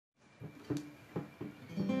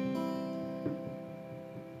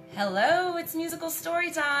Hello, it's musical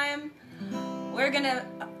story time. We're gonna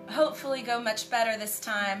hopefully go much better this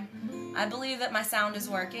time. I believe that my sound is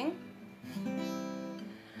working.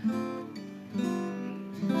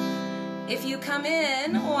 If you come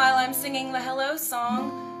in while I'm singing the hello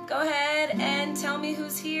song, go ahead and tell me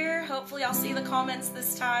who's here. Hopefully I'll see the comments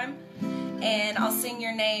this time, and I'll sing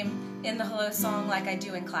your name in the hello song like I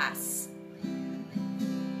do in class.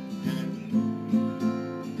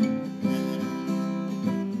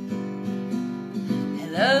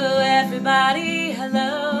 Hello everybody,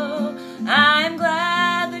 hello, I'm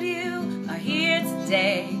glad that you are here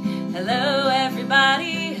today. Hello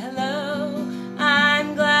everybody, hello,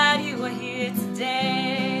 I'm glad you are here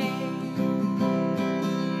today.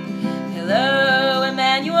 Hello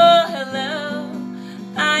Emmanuel, hello,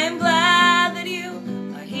 I am glad that you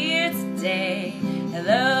are here today.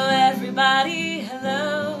 Hello everybody,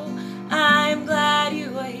 hello, I'm glad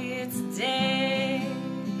you are here today.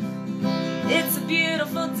 It's a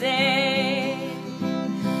beautiful day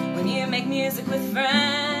when you make music with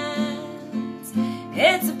friends.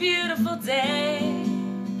 It's a beautiful day,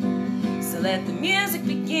 so let the music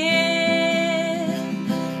begin.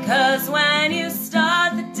 'Cause when you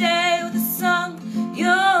start the day with a song,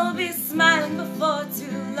 you'll be smiling before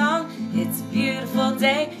too long. It's a beautiful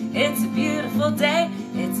day, it's a beautiful day,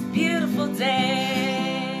 it's a beautiful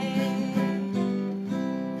day.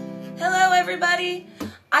 Hello everybody.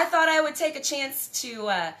 I thought I would take a chance to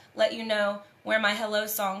let you know where my hello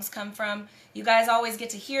songs come from. You guys always get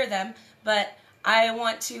to hear them, but I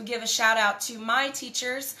want to give a shout out to my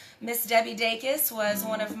teachers. Miss Debbie Dacus was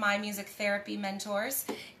one of my music therapy mentors,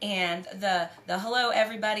 and the hello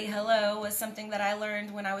everybody hello was something that I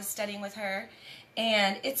learned when I was studying with her.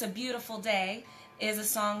 And It's a Beautiful Day is a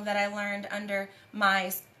song that I learned under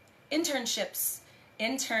my internship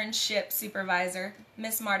supervisor,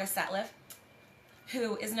 Miss Marta Satliff,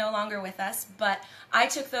 who is no longer with us, but I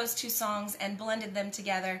took those two songs and blended them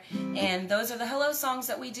together, and those are the hello songs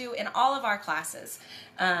that we do in all of our classes.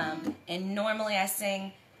 And normally I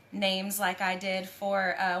sing names like I did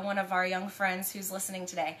for one of our young friends who's listening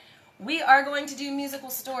today. We are going to do musical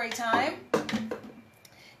story time,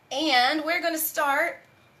 and we're going to start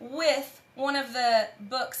with one of the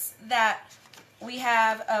books that we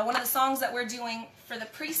have, one of the songs that we're doing for the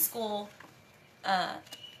preschool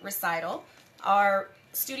recital. Our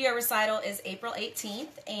studio recital is April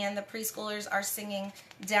 18th, and the preschoolers are singing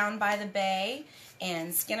Down by the Bay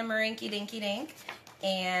and Skinnamarink Dinky Dink,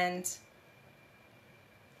 and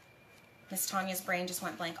Miss Tanya's brain just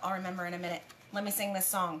went blank. I'll remember in a minute. Let me sing this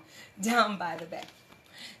song. Down by the bay.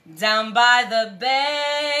 Down by the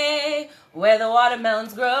bay, where the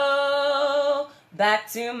watermelons grow, back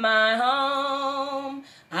to my home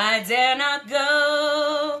I dare not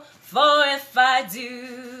go, for if I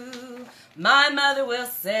do, my mother will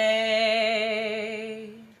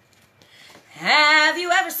say. Have you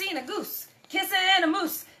ever seen a goose kissing a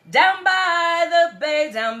moose down by the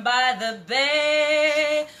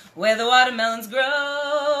bay, where the watermelons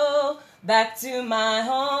grow, back to my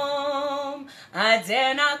home I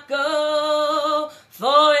dare not go,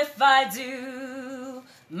 for if I do,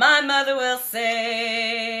 my mother will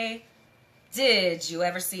say. Did you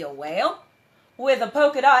ever see a whale with a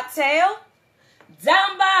polka dot tail?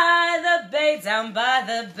 Down by the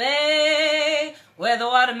bay, where the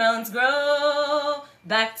watermelons grow,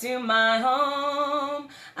 back to my home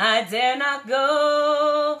I dare not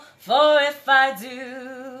go, for if I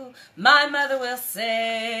do, my mother will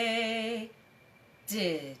say.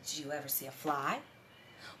 Did you ever see a fly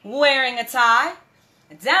wearing a tie?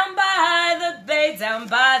 Down by the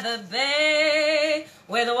bay,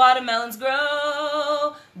 where the watermelons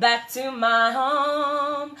grow, back to my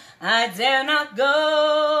home I dare not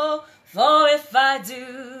go, for if I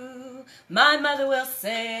do, my mother will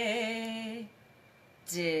say.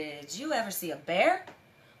 Did you ever see a bear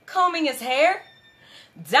combing his hair?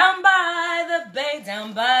 Down by the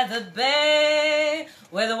bay,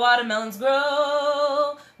 where the watermelons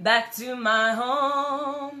grow, back to my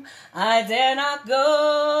home I dare not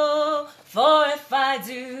go, for if I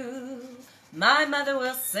do, my mother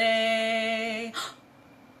will say.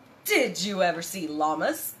 Did you ever see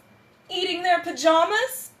llamas eating their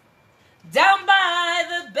pajamas? Down by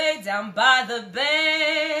the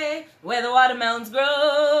bay, where the watermelons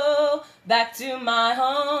grow, back to my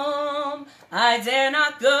home I dare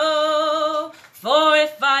not go, for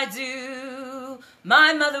if I do,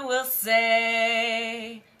 my mother will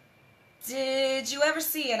say. Did you ever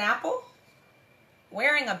see an apple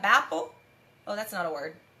wearing a bapple? Oh, that's not a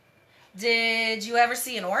word. Did you ever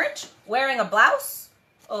see an orange wearing a blouse?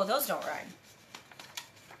 Oh, those don't rhyme.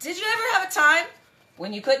 Did you ever have a time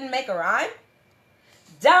when you couldn't make a rhyme?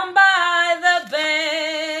 down by the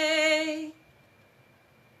bay.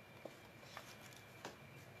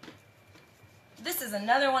 This is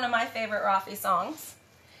another one of my favorite Rafi songs.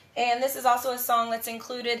 And this is also a song that's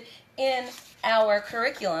included in our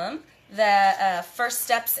curriculum, the First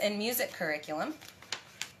Steps in Music curriculum.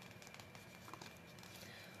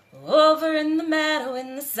 Over in the meadow,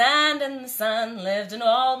 in the sand and the sun, lived an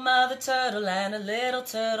old mother turtle and a little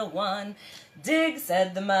turtle one. Dig,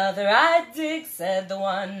 said the mother, I dig, said the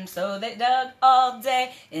one. So they dug all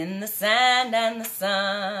day in the sand and the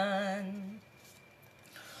sun.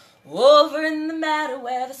 Over in the meadow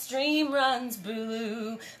where the stream runs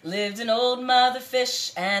blue, lived an old mother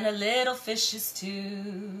fish and her little fishes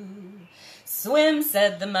too. Swim,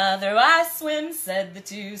 said the mother, I swim, said the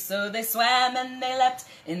two. So they swam and they leapt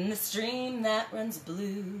in the stream that runs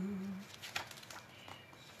blue.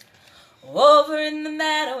 Over in the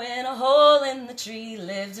meadow in a hole in the tree,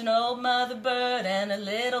 lived an old mother bird and her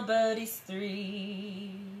little birdies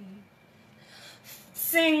three.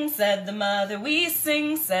 Sing, said the mother, we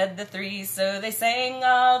sing, said the three. So they sang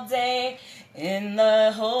all day in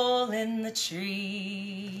the hole in the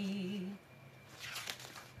tree.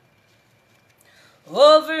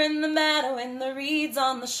 Over in the meadow, in the reeds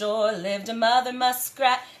on the shore, lived a mother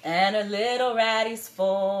muskrat and her little ratties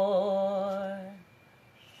four.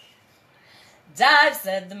 Dive,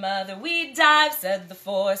 said the mother, we dive, said the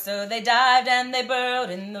four. So they dived and they burrowed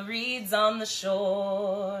in the reeds on the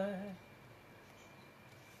shore.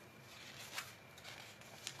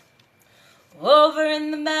 Over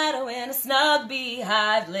in the meadow in a snug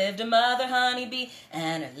beehive, lived a mother honeybee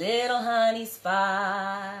and her little honeys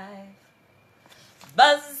five.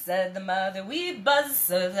 Buzz, said the mother, we buzz,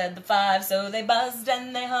 so said the five. So they buzzed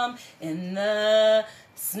and they hummed in the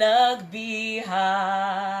snug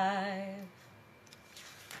beehive.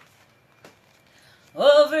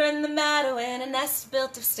 Over in the meadow in a nest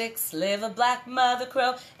built of sticks, live a black mother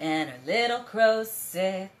crow and her little crow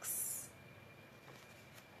six.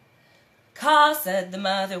 Caw, said the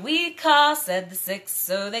mother, we caw, said the six.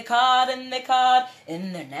 So they cawed and they cawed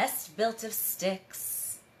in their nest built of sticks.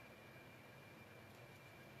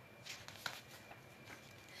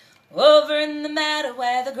 Over in the meadow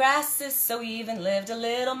where the grass is so even, lived a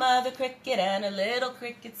little mother cricket and her little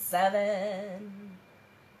cricket seven.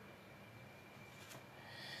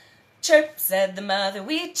 Chirp, said the mother,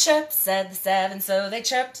 we chirp, said the seven. So they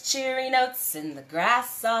chirped cheery notes in the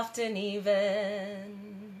grass soft and even.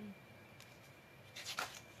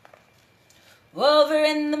 Over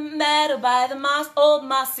in the meadow by the old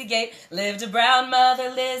mossy gate, lived a brown mother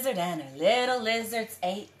lizard and her little lizards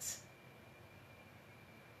 8.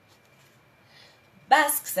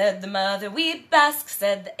 Bask, said the mother, we bask,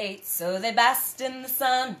 said the 8. So they basked in the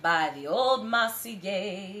sun by the old mossy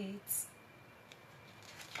gates.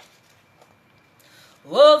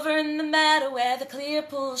 Over in the meadow where the clear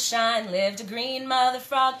pools shine, lived a green mother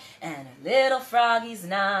frog and her little froggies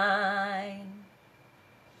 9.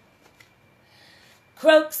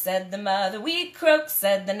 Croak, said the mother, we croak,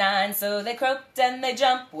 said the 9. So they croaked and they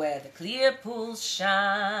jumped where the clear pools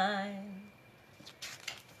shine.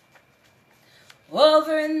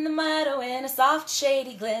 Over in the meadow in a soft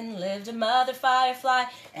shady glen, lived a mother firefly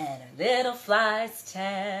and her little flies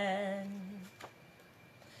 10.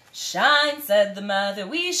 Shine, said the mother,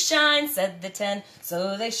 we shine, said the 10.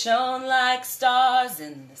 So they shone like stars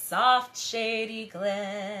in the soft shady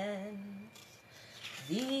glen.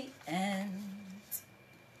 The end.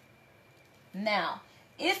 Now,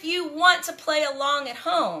 if you want to play along at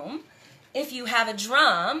home, if you have a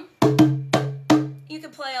drum, you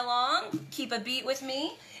can play along, keep a beat with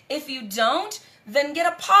me. If you don't, then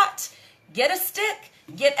get a pot, get a stick,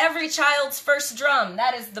 get every child's first drum.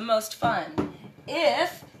 That is the most fun.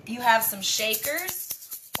 If you have some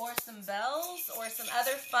shakers or some bells or some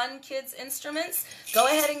other fun kids' instruments, go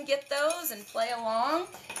ahead and get those and play along.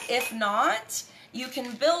 If not, you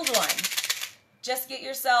can build one. Just get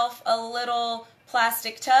yourself a little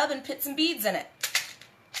plastic tub and put some beads in it.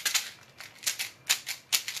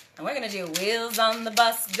 And we're going to do wheels on the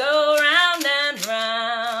bus go round and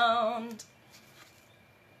round.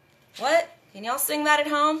 What? Can y'all sing that at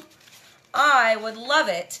home? I would love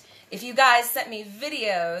it if you guys sent me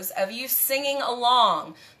videos of you singing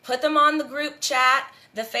along. Put them on the group chat,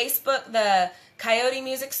 the Facebook, the Coyote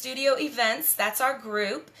Music Studio events. That's our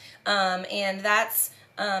group. And that's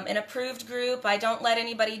an approved group. I don't let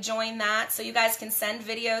anybody join that, so you guys can send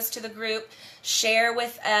videos to the group, share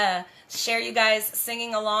you guys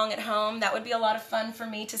singing along at home. That would be a lot of fun for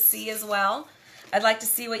me to see as well. I'd like to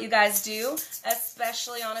see what you guys do,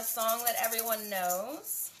 especially on a song that everyone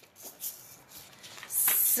knows.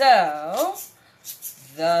 So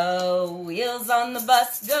The wheels on the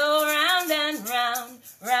bus go round and round,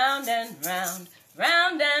 round and round,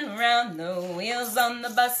 round and round. The wheels on the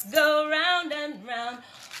bus go round and round,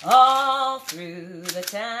 all through the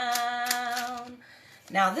town.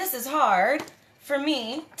 Now this is hard for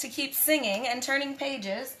me to keep singing and turning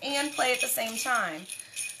pages and play at the same time.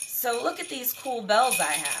 So look at these cool bells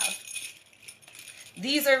I have.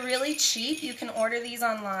 These are really cheap. You can order these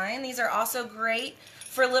online. These are also great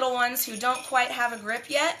for little ones who don't quite have a grip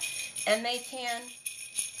yet, and they can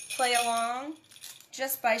play along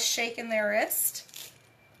just by shaking their wrist.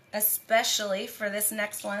 Especially for this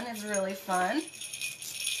next one, is really fun.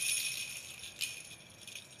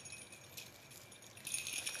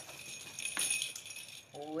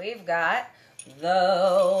 We've got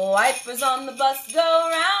the wipers on the bus go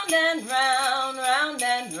round and round, round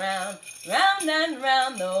and round, round and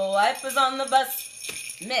round. The wipers on the bus.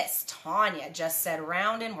 Miss Tanya just said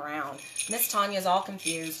round and round. Miss Tanya's all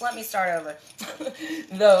confused. Let me start over.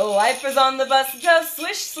 The wipers on the bus go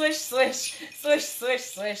swish, swish, swish, swish, swish,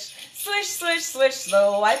 swish, swish, swish, swish.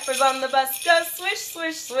 The wipers on the bus go swish,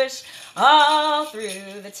 swish, swish, all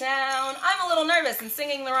through the town. I'm a little nervous and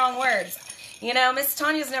singing the wrong words. You know, Miss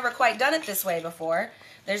Tanya's never quite done it this way before.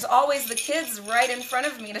 There's always the kids right in front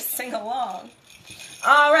of me to sing along.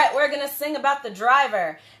 All right, we're going to sing about the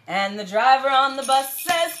driver. And the driver on the bus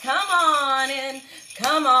says, come on in,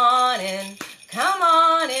 come on in, come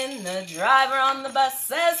on in. The driver on the bus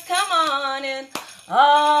says, come on in,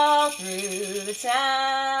 all through the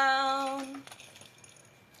town.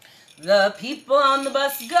 The people on the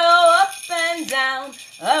bus go up and down,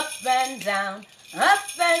 up and down,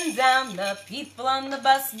 up and down. The people on the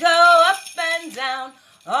bus go up and down,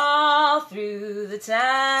 all through the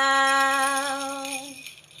town.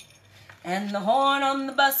 And the horn on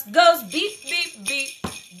the bus goes beep, beep, beep,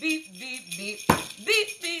 beep, beep, beep,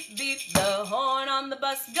 beep, beep, beep. The horn on the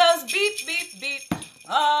bus goes beep, beep, beep,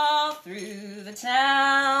 all through the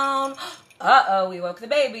town. Uh-oh, we woke the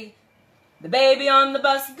baby. The baby on the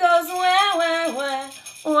bus goes wah, wah, wah,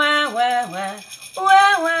 wah, wah, wah,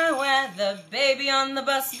 wah, wah, wah. The baby on the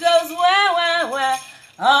bus goes wah, wah, wah,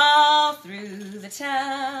 all through the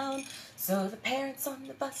town. So the parents on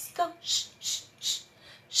the bus go shh, shh, shh,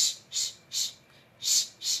 shh, shh, shh, shh,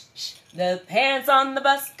 shh, shh. The parents on the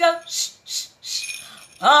bus go shh, shh, shh,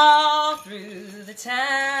 all through the town.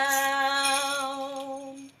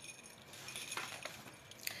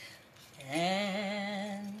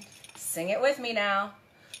 And sing it with me now.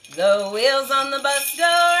 The wheels on the bus go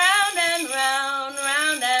round and round,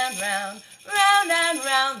 round and round, round and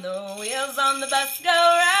round. The wheels on the bus go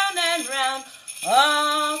round and round,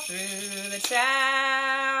 all through the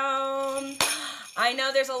town. I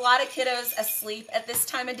know there's a lot of kiddos asleep at this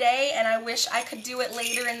time of day, and I wish I could do it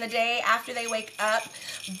later in the day after they wake up,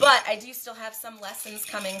 but I do still have some lessons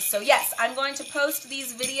coming. So yes, I'm going to post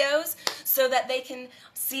these videos so that they can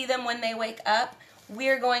see them when they wake up.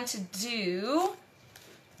 We're going to do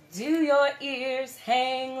Your Ears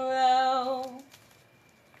Hang Low.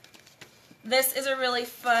 This is a really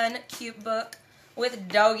fun, cute book with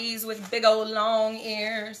doggies with big old long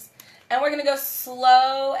ears. And we're going to go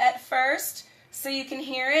slow at first so you can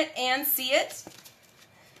hear it and see it.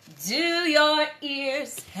 Do your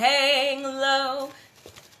ears hang low?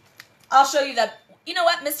 I'll show you that. You know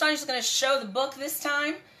what? Miss Tanya's going to show the book this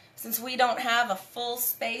time, since we don't have a full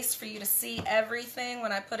space for you to see everything.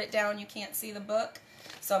 When I put it down, you can't see the book.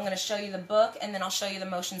 So I'm going to show you the book, and then I'll show you the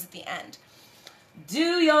motions at the end.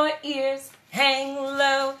 Do your ears hang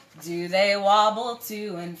low? Do they wobble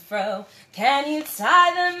to and fro? Can you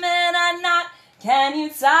tie them in a knot? Can you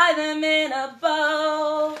tie them in a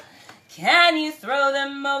bow? Can you throw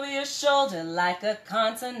them over your shoulder like a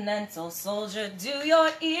continental soldier? Do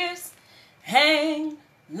your ears hang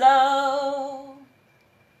low?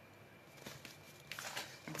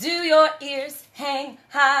 Do your ears hang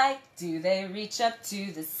high? Do they reach up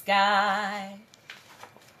to the sky?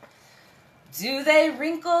 Do they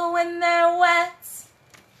wrinkle when they're wet?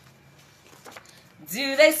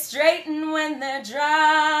 Do they straighten when they're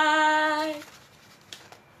dry?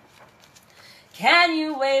 Can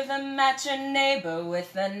you wave them at your neighbor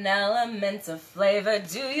with an element of flavor?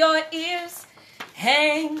 Do your ears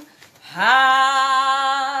hang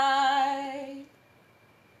high?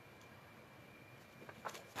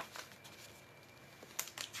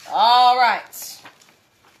 All right.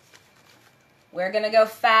 We're going to go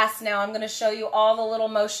fast now. I'm going to show you all the little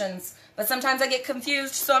motions. But sometimes I get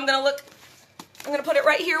confused, so I'm going to put it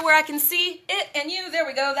right here where I can see it and you. There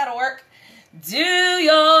we go. That'll work. Do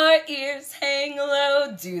your ears hang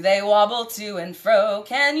low? Do they wobble to and fro?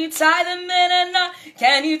 Can you tie them in a knot?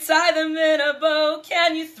 Can you tie them in a bow?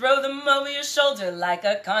 Can you throw them over your shoulder like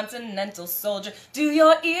a continental soldier? Do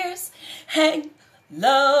your ears hang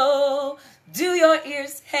low? Do your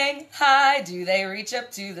ears hang high? Do they reach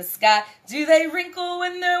up to the sky? Do they wrinkle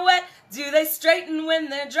when they're wet? Do they straighten when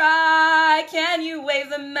they're dry? Can you wave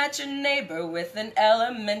them at your neighbor with an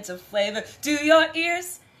element of flavor? Do your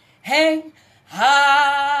ears hang high?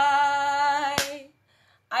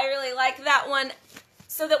 I really like that one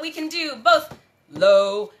so that we can do both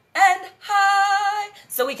low and high.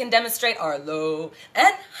 So we can demonstrate our low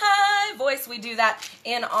and high voice. We do that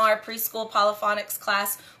in our preschool polyphonics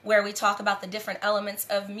class where we talk about the different elements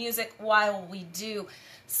of music while we do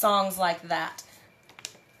songs like that.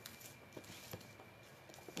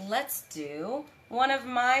 Let's do one of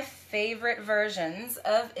my favorite versions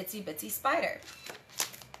of Itsy Bitsy Spider.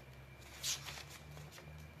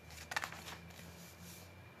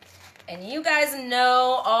 And you guys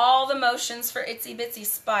know all the motions for Itsy Bitsy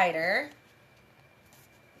Spider.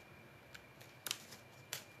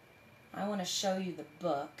 I want to show you the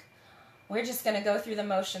book. We're just going to go through the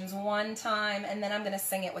motions one time and then I'm going to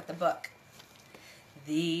sing it with the book.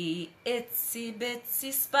 The itsy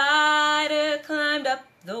bitsy spider climbed up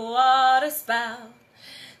the water spout.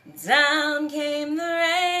 Down came the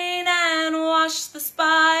rain and washed the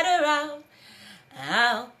spider out.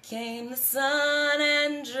 Out came the sun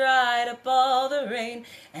and dried up all the rain.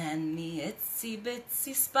 And the itsy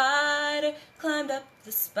bitsy spider climbed up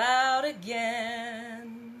the spout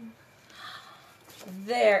again.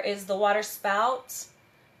 There is the water spout.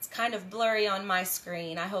 It's kind of blurry on my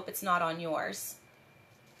screen. I hope it's not on yours.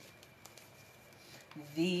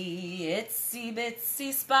 The itsy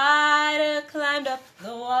bitsy spider climbed up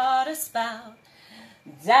the water spout.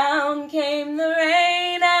 Down came the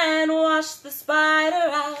rain and washed the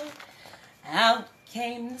spider out. Out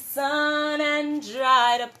came the sun and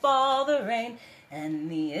dried up all the rain. And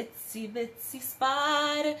the itsy bitsy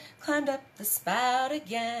spider climbed up the spout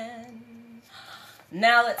again.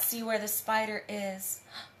 Now let's see where the spider is.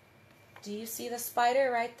 Do you see the spider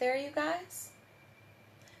right there, you guys?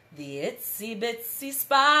 The itsy bitsy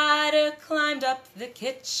spider climbed up the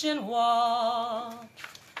kitchen wall.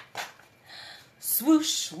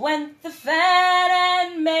 Swoosh went the fan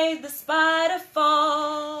and made the spider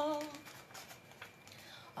fall.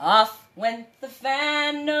 Off went the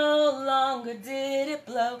fan, no longer did it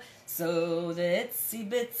blow. So the itsy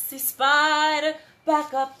bitsy spider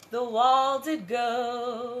back up the wall did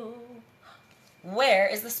go. Where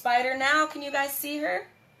is the spider now? Can you guys see her?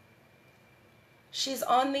 She's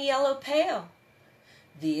on the yellow pail.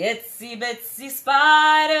 The itsy bitsy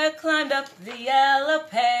spider climbed up the yellow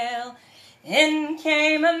pail. In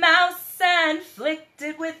came a mouse and flicked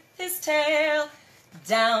it with his tail.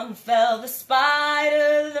 Down fell the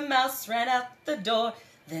spider, the mouse ran out the door.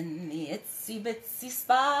 Then the itsy bitsy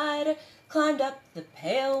spider climbed up the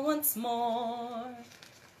pail once more.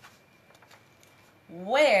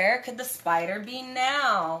 Where could the spider be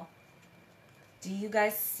now? Do you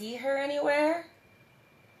guys see her anywhere?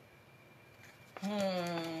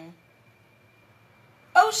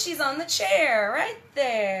 Oh, she's on the chair right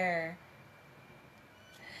there.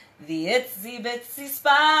 The itsy bitsy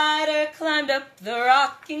spider climbed up the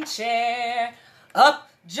rocking chair. Up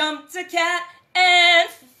jumped a cat and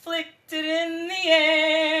flicked it in the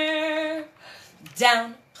air.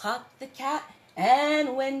 Down popped the cat,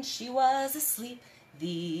 and when she was asleep,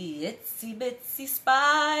 the itsy bitsy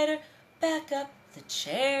spider back up the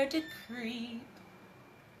chair did creep.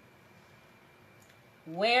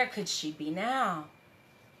 Where could she be now?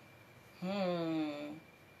 In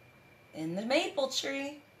the maple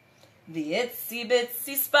tree. The itsy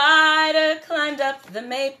bitsy spider climbed up the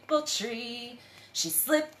maple tree. She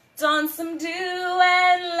slipped on some dew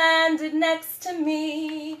and landed next to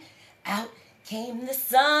me. Out came the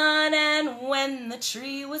sun, and when the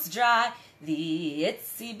tree was dry, the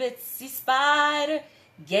itsy bitsy spider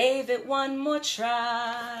gave it one more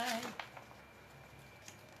try.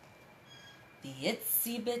 The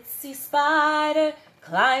itsy bitsy spider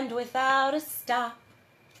climbed without a stop.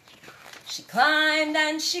 She climbed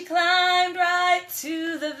and she climbed right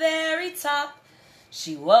to the very top.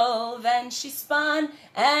 She wove and she spun,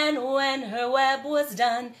 and when her web was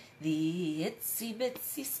done, the itsy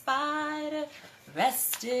bitsy spider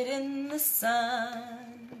rested in the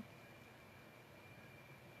sun.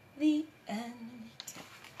 The end.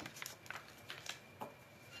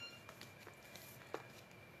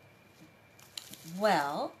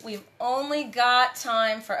 Well, we've only got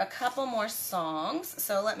time for a couple more songs,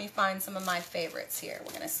 so let me find some of my favorites here.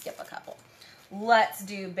 We're going to skip a couple. let's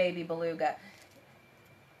do Baby Beluga.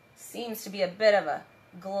 Seems to be a bit of a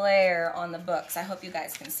glare on the books. I hope you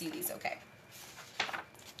guys can see these okay.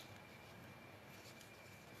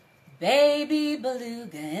 Baby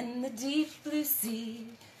beluga in the deep blue sea,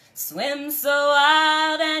 swim so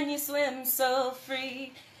wild and you swim so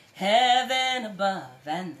free. Heaven above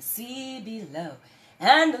and the sea below,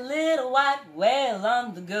 and a little white whale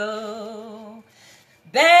on the go.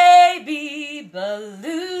 Baby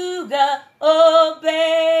beluga, oh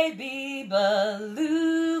baby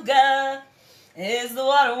beluga, is the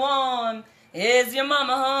water warm? Is your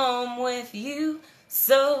mama home with you?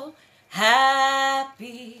 So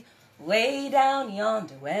happy, way down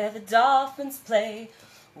yonder where the dolphins play,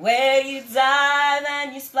 where you dive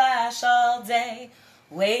and you splash all day.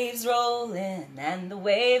 Waves roll in and the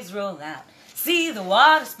waves roll out, see the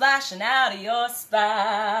water splashing out of your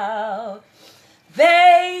spout.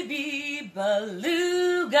 Baby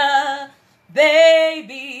beluga,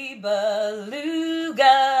 baby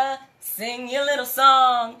beluga, sing your little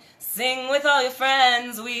song, sing with all your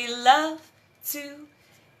friends. We love to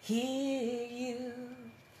hear you.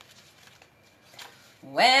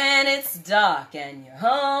 When it's dark and you're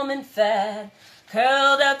home and fed,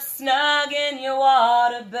 curled up snug in your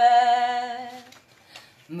waterbed,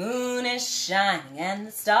 moon is shining and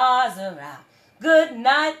the stars are out. Good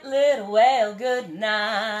night, little whale, good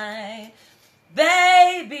night.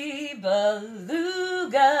 Baby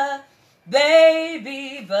beluga,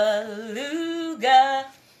 baby beluga,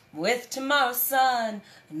 with tomorrow's sun,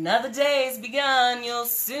 another day's begun. You'll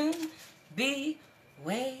soon be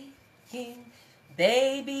waking.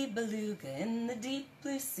 Baby beluga in the deep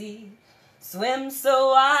blue sea, swim so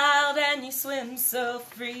wild and you swim so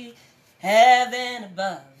free. Heaven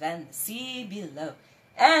above and the sea below,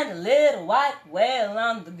 and a little white whale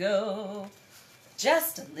on the go.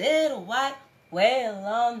 Just a little white whale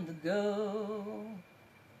on the go.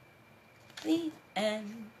 The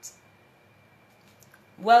end.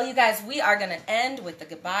 Well, you guys, we are going to end with the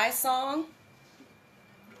goodbye song.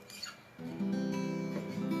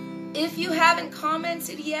 If you haven't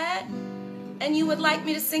commented yet and you would like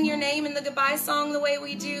me to sing your name in the goodbye song the way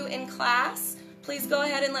we do in class, please go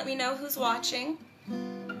ahead and let me know who's watching.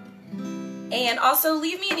 And also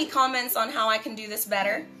leave me any comments on how I can do this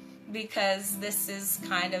better, because this is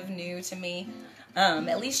kind of new to me.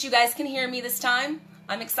 At least you guys can hear me this time.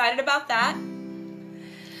 I'm excited about that.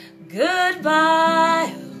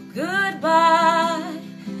 Goodbye, oh goodbye.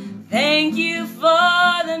 Thank you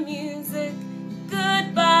for the music.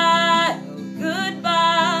 Goodbye, oh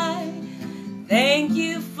goodbye. Thank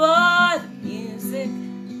you for the music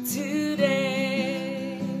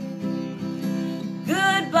today.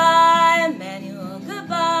 Goodbye, Emmanuel,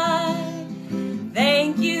 goodbye.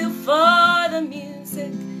 Thank you for the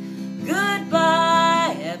music.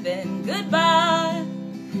 Goodbye, Eben, goodbye.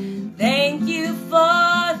 Thank you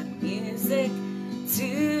for the music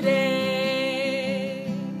today.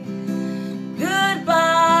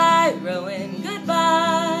 Goodbye, Rowan,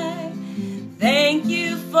 goodbye. Thank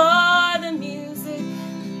you for the music.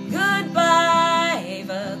 Goodbye,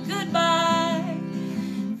 Ava, goodbye.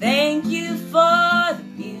 Thank you for the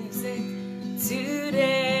music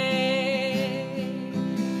today.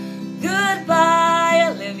 Goodbye,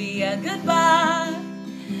 Olivia, goodbye.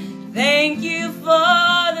 Thank you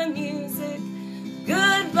for the music.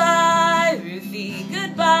 Goodbye, Ruthie,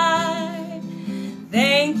 goodbye.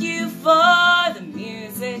 Thank you for the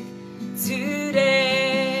music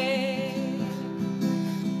today.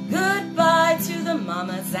 Goodbye to the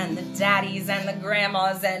mamas and the daddies and the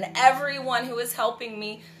grandmas and everyone who is helping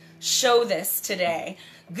me show this today.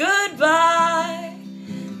 Goodbye.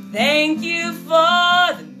 Thank you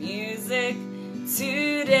for the music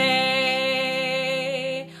today.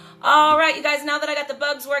 All right, you guys, now that I got the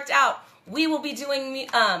bugs worked out, we will be doing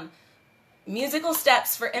musical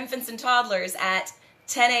steps for infants and toddlers at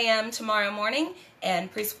 10 a.m. tomorrow morning,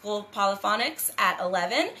 and preschool polyphonics at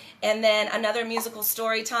 11, and then another musical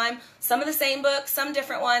story time, some of the same books, some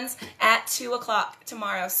different ones, at 2 o'clock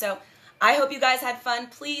tomorrow. So I hope you guys had fun.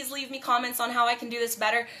 Please leave me comments on how I can do this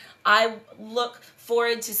better. I look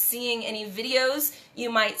forward to seeing any videos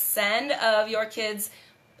you might send of your kids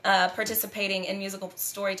participating in musical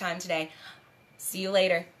story time today. See you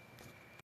later.